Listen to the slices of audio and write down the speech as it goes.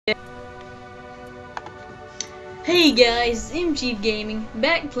Hey guys, MChEafGaming,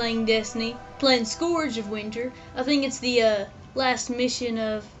 back playing Destiny, playing Scourge of Winter. I think it's the last mission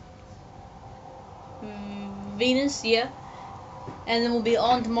of Venus, yeah. And then we'll be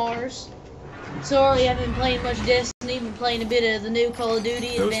on to Mars. Sorry, I haven't been playing much Destiny, been playing a bit of the new Call of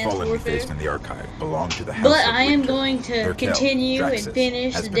Duty, Those Advanced fallen Warfare. we faced in the archive belong to the House But of I am Winter. going to Their continue Kel, and Draxus,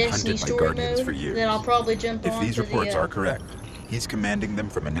 finish has the been Destiny hunted by story Guardians mode. for years. Then I'll probably jump If on these to reports the, are correct, he's commanding them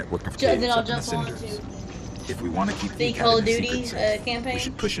from a network of then caves I'll up in the jump on to cinders. If we want to keep the the Call of Academy's Duty secrets safe, campaign. we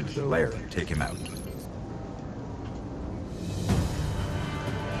should push into the lair and take him out.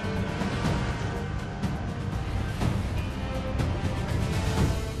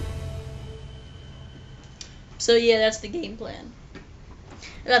 So yeah, that's the game plan.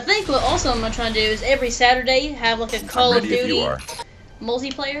 And I think what also I'm gonna try to do is every Saturday have like a Call of Duty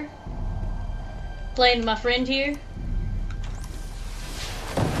multiplayer. Playing with my friend here.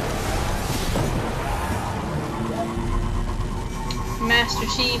 Master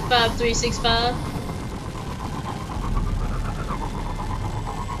Chief 5365.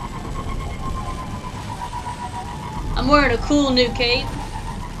 I'm wearing a cool new cape.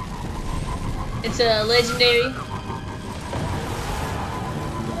 It's a legendary.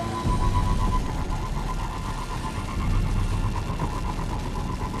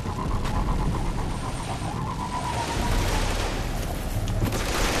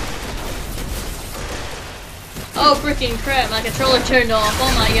 Oh freaking crap, my controller turned off.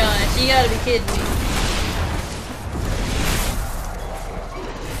 Oh my gosh, you gotta be kidding me.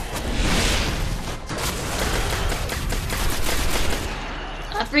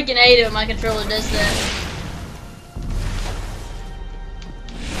 I freaking hate it when my controller does that.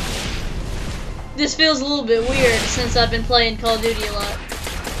 This feels a little bit weird since I've been playing Call of Duty a lot.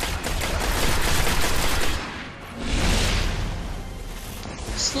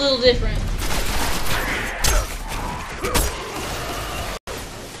 Just a little different.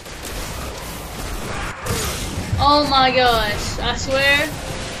 Oh my gosh, I swear.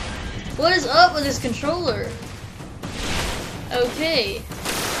 What is up with this controller? Okay.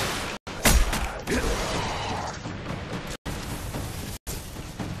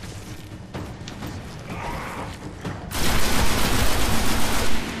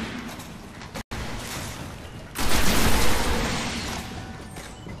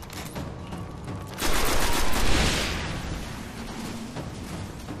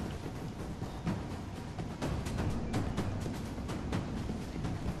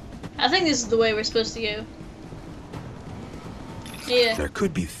 I think this is the way we're supposed to go. Yeah. There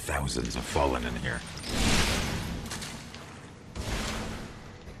could be thousands of fallen in here.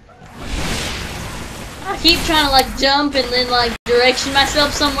 I keep trying to like jump and then like direction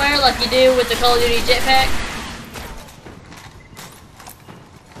myself somewhere like you do with the Call of Duty jetpack.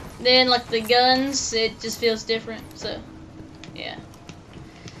 Then like the guns, it just feels different, so yeah.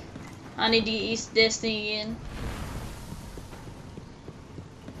 I need to get used to Destiny again.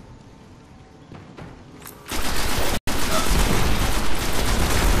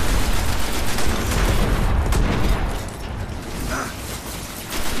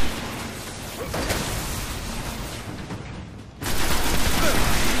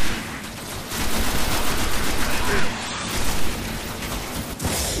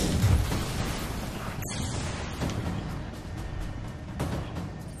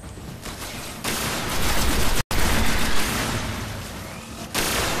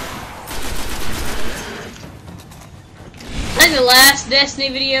 I think the last Destiny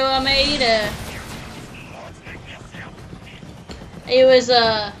video I made, it was,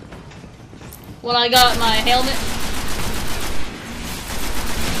 when I got my helmet.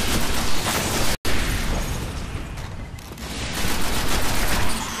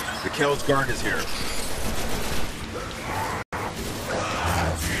 The Kel's guard is here.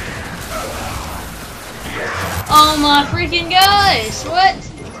 Oh my freaking gosh! What?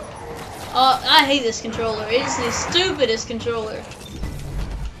 Oh, I hate this controller. It's the stupidest controller.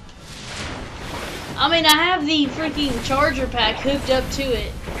 I mean, I have the freaking charger pack hooked up to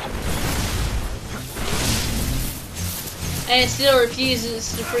it. And it still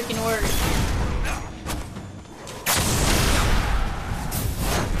refuses to freaking work.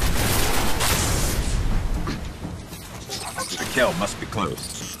 The Kel must be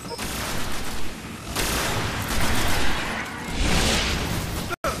close.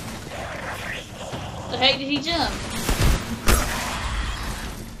 The heck did he jump?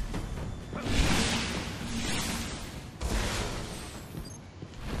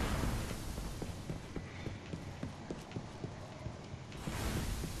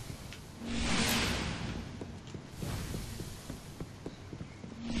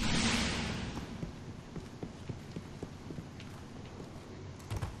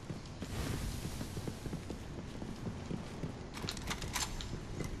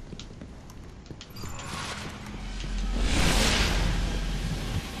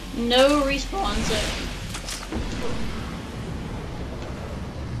 No respawn zone.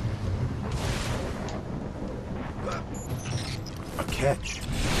 A catch.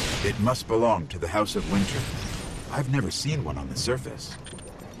 It must belong to the House of Winter. I've never seen one on the surface.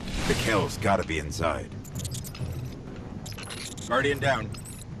 The Kell's gotta be inside. Guardian down.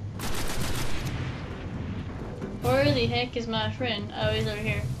 Where the heck is my friend? Oh, he's over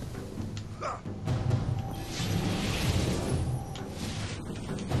here.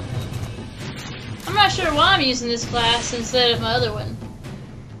 I'm not sure why I'm using this class instead of my other one.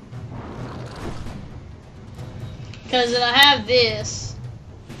 Because I have this.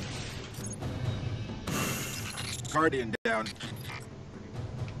 Guardian down.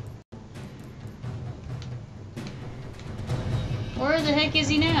 Where the heck is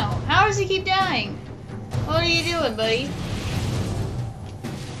he now? How does he keep dying? What are you doing, buddy?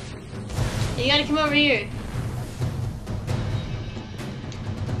 You gotta come over here.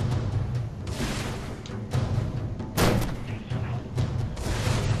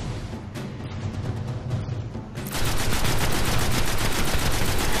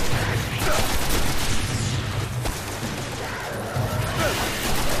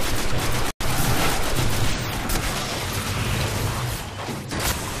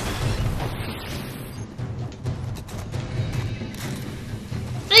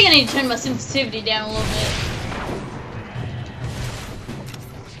 I think I need to turn my sensitivity down a little bit.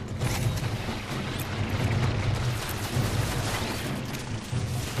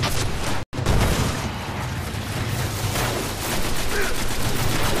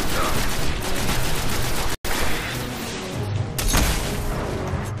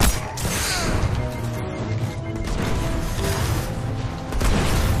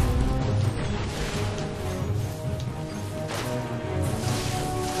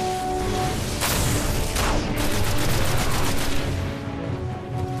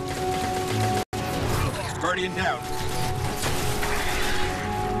 Guardian down.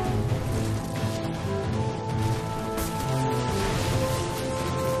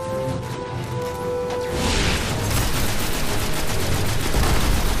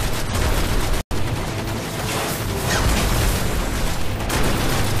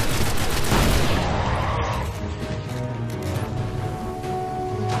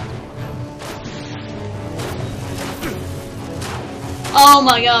 Oh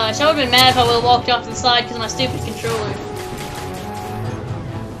my gosh, I would've been mad if I would've walked off to the side because of my stupid controller.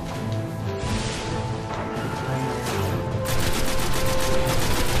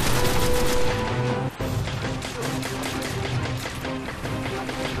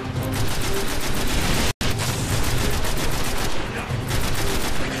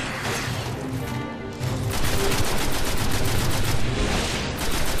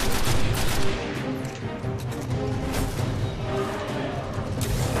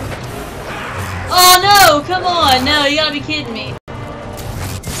 Oh no, come on, no, you gotta be kidding me.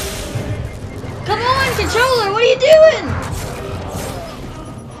 Come on, controller, what are you doing?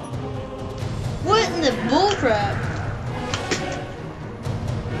 What in the bullcrap?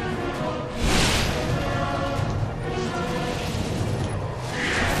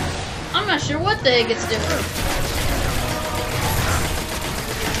 I'm not sure what the heck it's doing.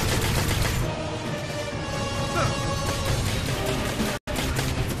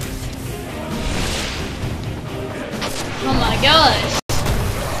 Oh my gosh.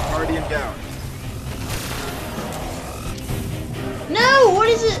 Guardian down. No, what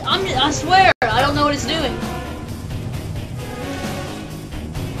is it? I swear, I don't know what it's doing.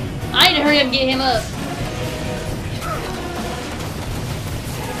 I need to hurry up and get him up.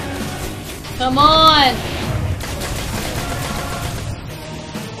 Come on.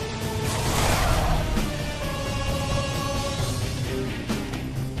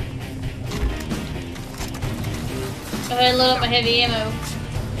 Go ahead and load up my heavy ammo.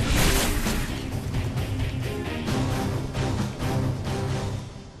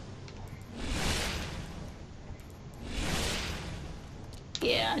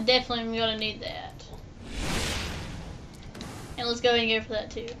 Yeah, definitely I'm gonna need that. And let's go ahead and go for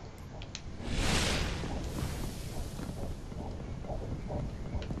that too.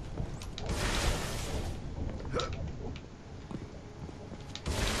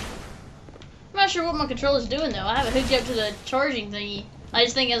 I'm not sure what my controller's doing though. I have it hooked up to the charging thingy. I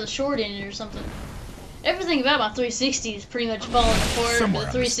just think it has a short in it or something. Everything about my 360 is pretty much falling apart, Somewhere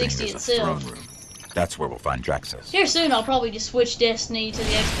but the 360 itself. Throne room. That's where we'll find Draxus. Here soon I'll probably just switch Destiny to the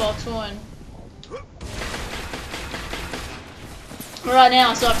Xbox One. But right now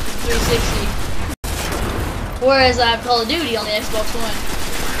I still have the 360. Whereas I have Call of Duty on the Xbox One.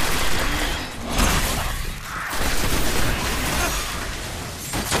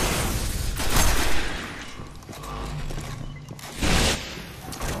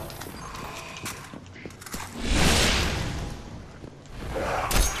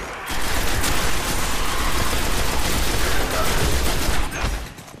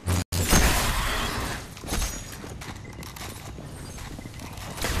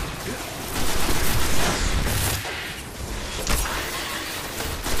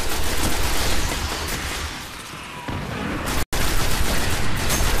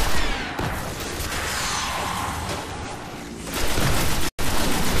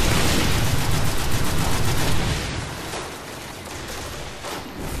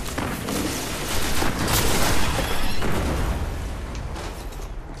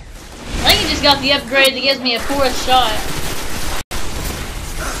 just got the upgrade that gives me a 4th shot.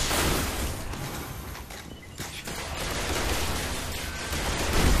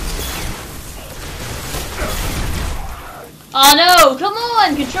 Oh no! Come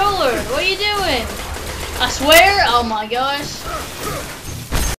on, controller! What are you doing? I swear! Oh my gosh.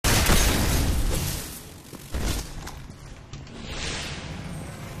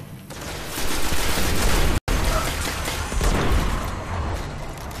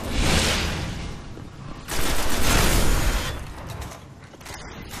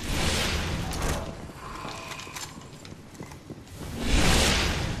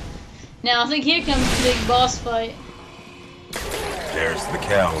 Now I think here comes the big boss fight. There's the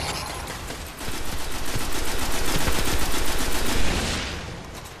cow.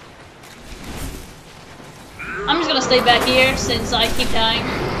 I'm just gonna stay back here since I keep dying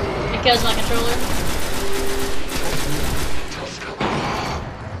because of my controller.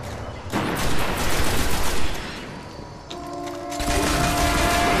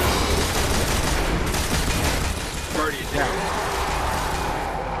 Party down.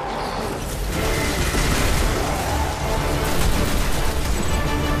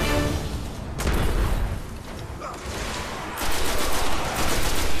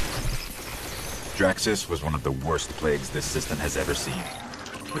 Draxus was one of the worst plagues this system has ever seen.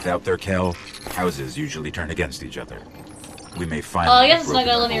 Without their Kel, houses usually turn against each other. We may finally. Oh, I guess it's not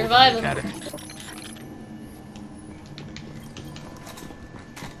gonna let me revive him.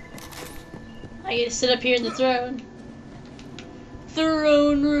 I get to sit up here in the throne.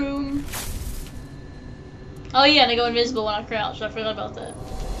 Throne room. Oh yeah, and I go invisible when I crouch. I forgot about that.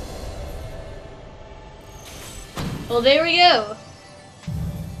 Well, there we go.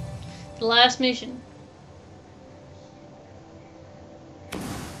 The last mission.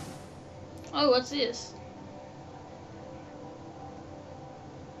 Oh, what's this?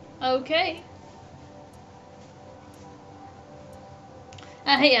 Okay.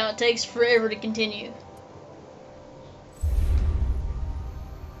 I hate how it takes forever to continue.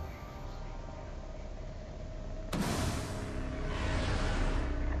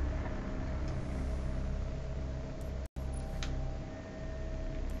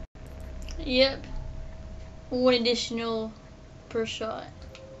 Yep. 1 additional per shot.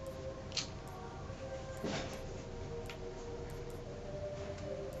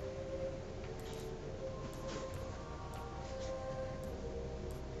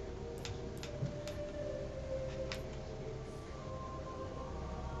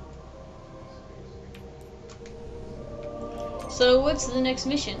 So what's the next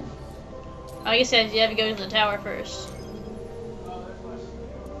mission? I guess you have to go to the tower first.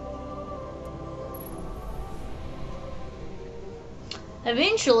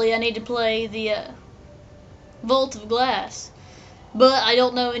 Eventually, I need to play the Vault of Glass, but I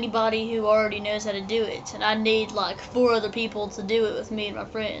don't know anybody who already knows how to do it, and I need like 4 other people to do it with me and my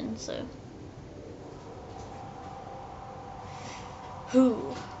friends. So,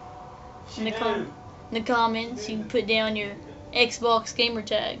 who? In the comments, you can put down your Xbox gamer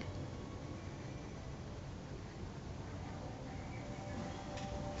tag.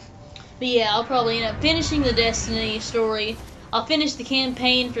 But yeah, I'll probably end up finishing the Destiny story. I'll finish the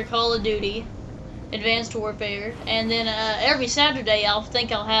campaign for Call of Duty, Advanced Warfare, and then every Saturday I'll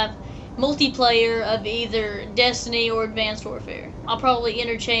have multiplayer of either Destiny or Advanced Warfare. I'll probably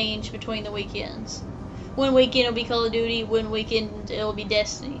interchange between the weekends. One weekend it'll be Call of Duty, one weekend it'll be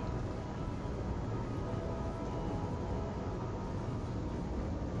Destiny.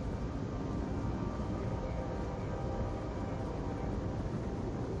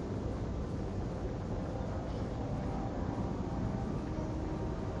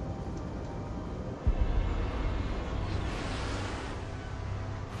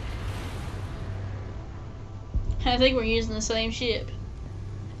 I think we're using the same ship.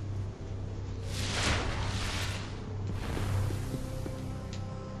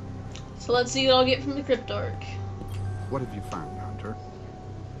 So let's see what I'll get from the Cryptarch. What have you found, Hunter?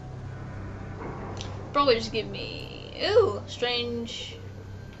 Probably just give me... Ooh, strange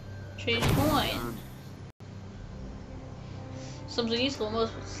coin. Something useful,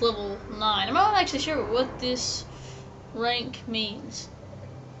 most it's level 9. I'm not actually sure what this rank means.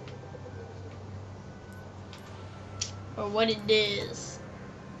 Or what it does.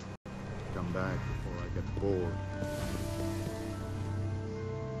 Come back before I get bored.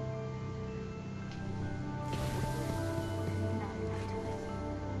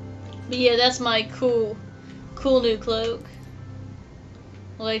 But yeah, that's my cool new cloak.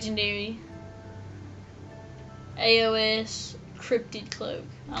 Legendary. AOS cryptid cloak.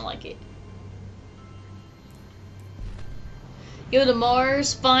 I like it. Go to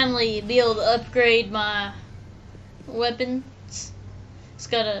Mars, finally be able to upgrade my weapons. Just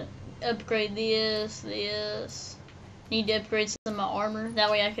gotta upgrade this. Need to upgrade some of my armor.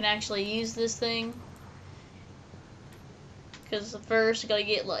 That way I can actually use this thing. Because first I gotta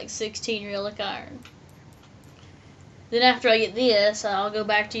get like 16 relic iron. Then after I get this, I'll go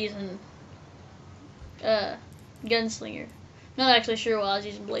back to using Gunslinger. Not actually sure why I was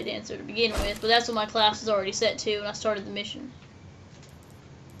using Blade Dancer to begin with, but that's what my class is already set to when I started the mission.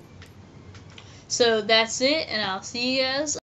 So that's it, and I'll see you guys